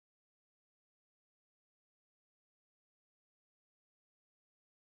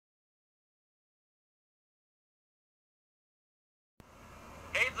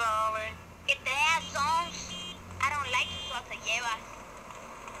darling. Que te das songs. I don't like tus cosas llevas.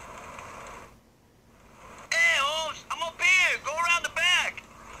 Hey, Holmes, I'm up here. Go around the back.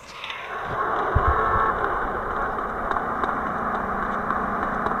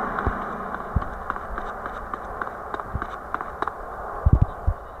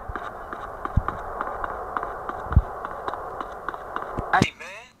 Hey,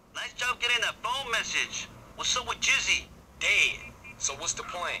 man. Nice job getting that phone message. What's up with Jizzy? Dead. So what's the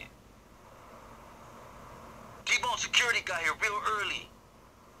plan? T-Bone security got here real early.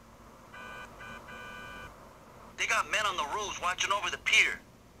 They got men on the roofs watching over the pier.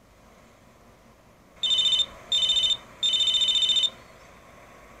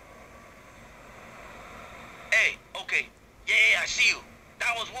 Hey, okay. Yeah, I see you.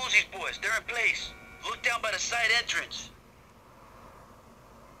 That was Woozy's boys. They're in place. Look down by the side entrance.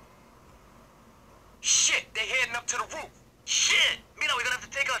 Shit, they heading up to the roof. Shit! Mira, we're gonna have to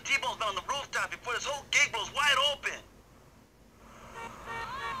take out T-Bone's men on the rooftop before this whole gig blows wide open.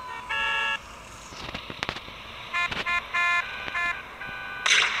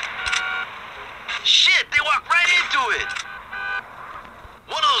 Shit, they walked right into it!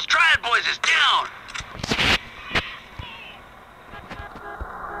 One of those triad boys is down!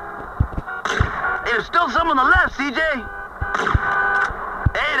 Hey, there's still some on the left, CJ!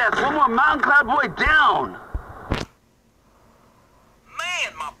 Hey, that's one more Mountain Cloud boy down!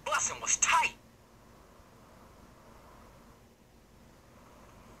 Man, my busing was tight.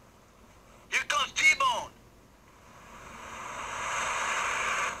 Here comes T-Bone!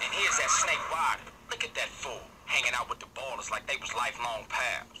 And here's that snake rider. Look at that fool, hanging out with the ballers like they was lifelong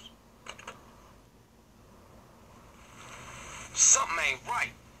pals. Something ain't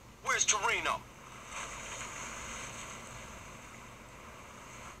right. Where's Torino?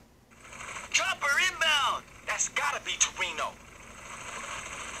 Chopper inbound! That's gotta be Torino.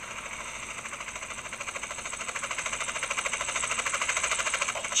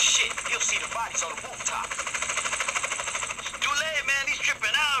 Oh shit, he'll see the bodies on the rooftop. It's too late, man. He's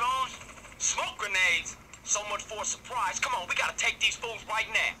tripping out, Holmes. Smoke grenades? So much for a surprise. Come on, we gotta take these fools right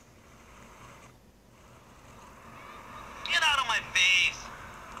now. Get out of my face!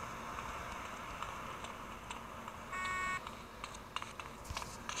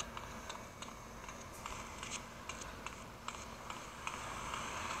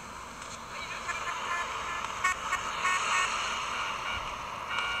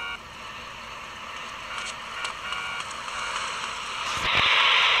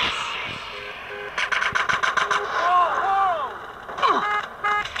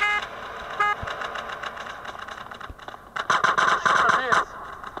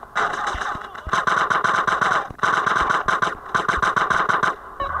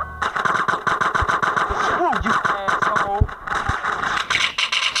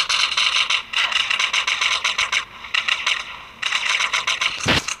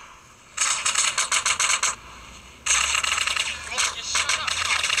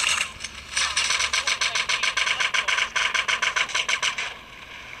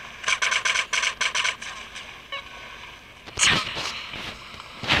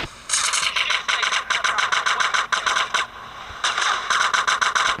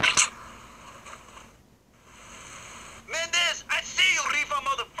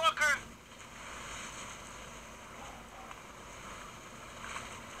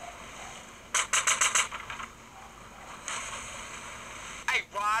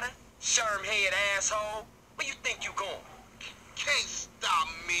 Sherm-head asshole. Where you think you going? Can't stop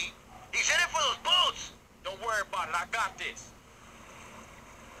me. He's headed for those boats. Don't worry about it, I got this.